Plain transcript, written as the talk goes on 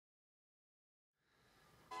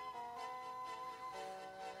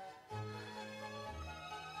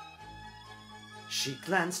She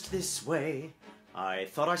glanced this way, I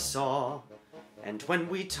thought I saw, and when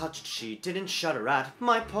we touched she didn't shudder at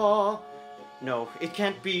my paw. No, it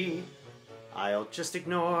can't be, I'll just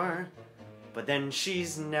ignore, but then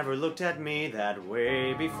she's never looked at me that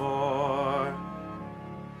way before.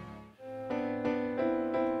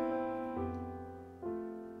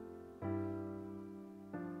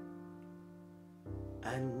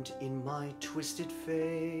 And in my twisted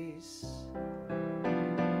face,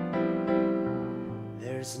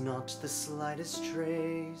 there's not the slightest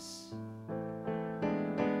trace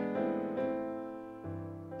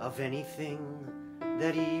of anything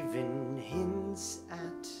that even hints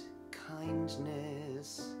at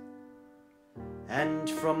kindness. And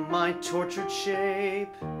from my tortured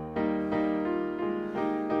shape,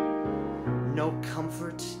 no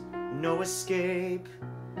comfort, no escape.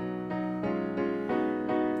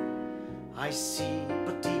 I see,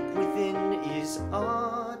 but deep within is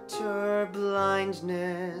utter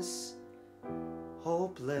blindness,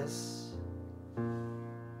 hopeless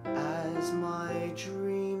as my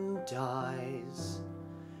dream dies,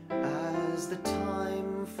 as the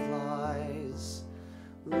time flies,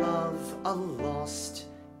 love a lost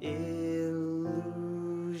illusion,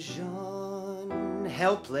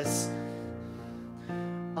 helpless,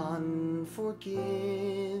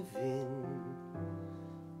 unforgiving,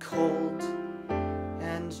 cold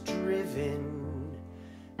and driven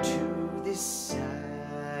to this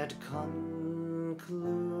sad conclusion.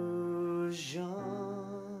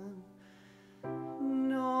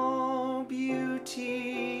 No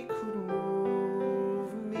beauty could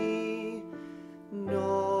move me,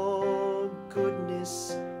 no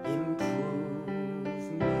goodness improve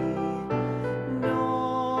me,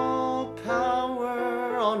 no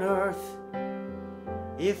power on earth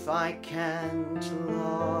if I can't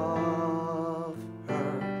love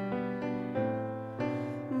her.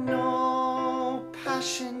 No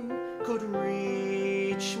passion could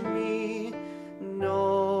reach me,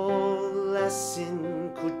 no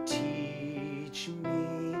lesson could teach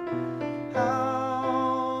me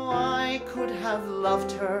how I could have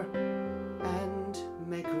loved her and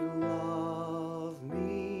make her love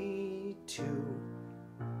me too.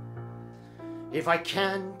 If I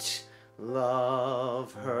can't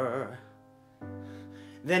love her,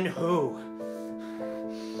 then who?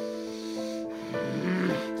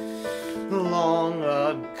 Long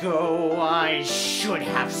ago I should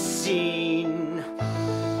have seen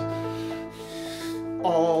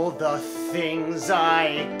all the things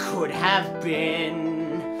I could have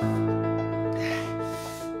been.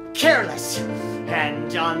 Careless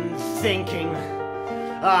and unthinking,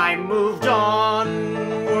 I moved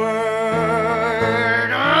onward.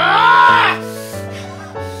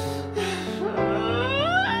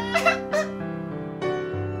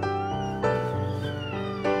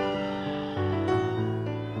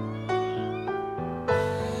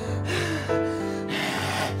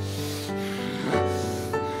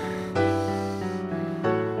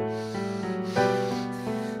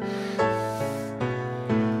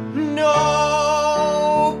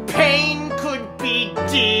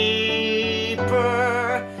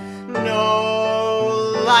 Deeper, no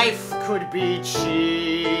life could be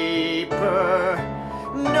cheaper,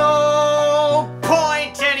 no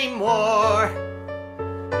point anymore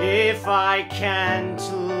if I can't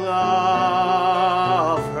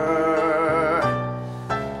love her.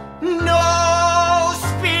 No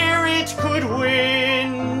spirit could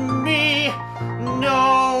win me,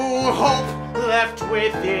 no hope left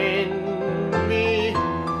within me.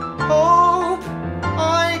 Hope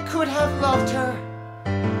I could have loved her,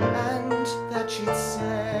 and that she'd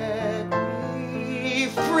set me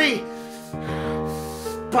free.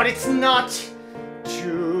 But it's not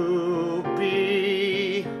to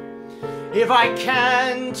be if I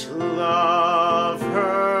can't love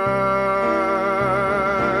her.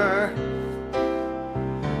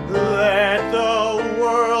 Let the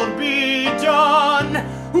world be done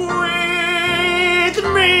with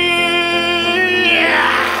me.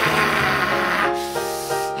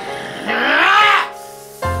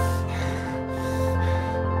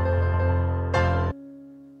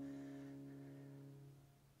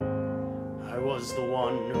 I was the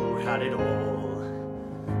one who had it all.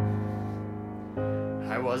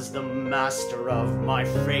 I was the master of my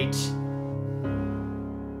fate.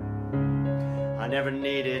 I never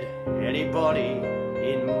needed anybody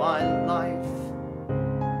in my life.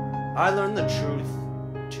 I learned the truth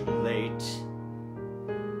too late.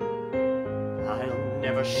 I'll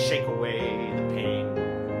never shake away the pain.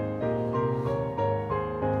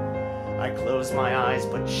 I close my eyes,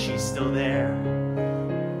 but she's still there.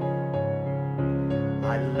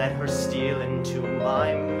 I let her steal into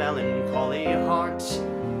my melancholy heart.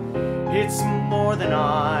 It's more than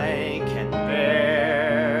I can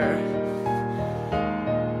bear.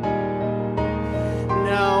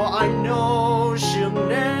 Now I know she'll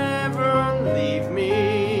never leave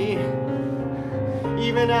me,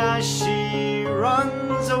 even as she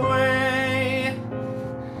runs away.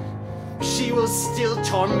 She will still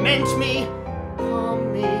torment me,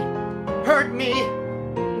 calm me, hurt me,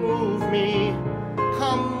 move me,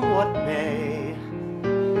 come what may.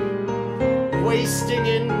 Wasting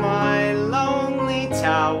in my lonely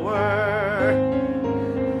tower,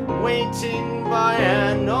 waiting by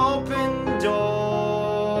an open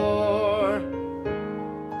door.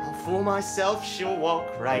 I'll fool myself, she'll walk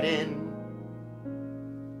right in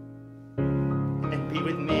and be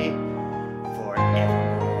with me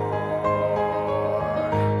forevermore.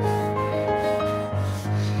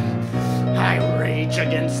 I rage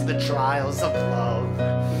against the trials of love.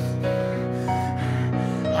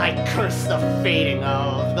 I curse the fading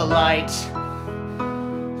of the light.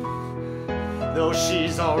 Though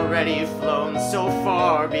she's already flown so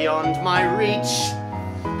far beyond my reach,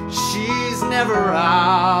 she's never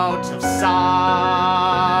out of sight.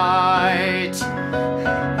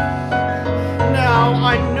 Now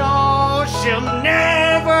I know she'll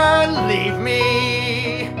never leave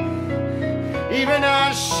me, even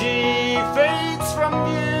as she fades from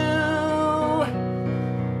view.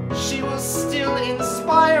 She will still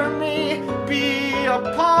inspire me, be a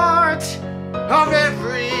part of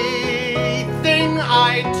everything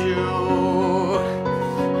I do.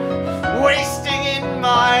 Wasting in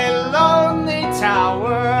my lonely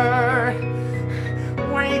tower,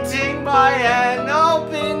 waiting by an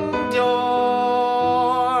open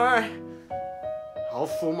door. I'll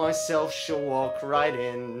fool myself, she'll walk right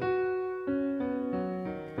in.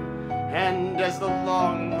 And as the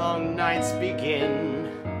long, long nights begin,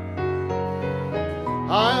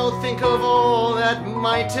 I'll think of all that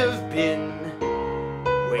might have been,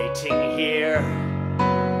 waiting here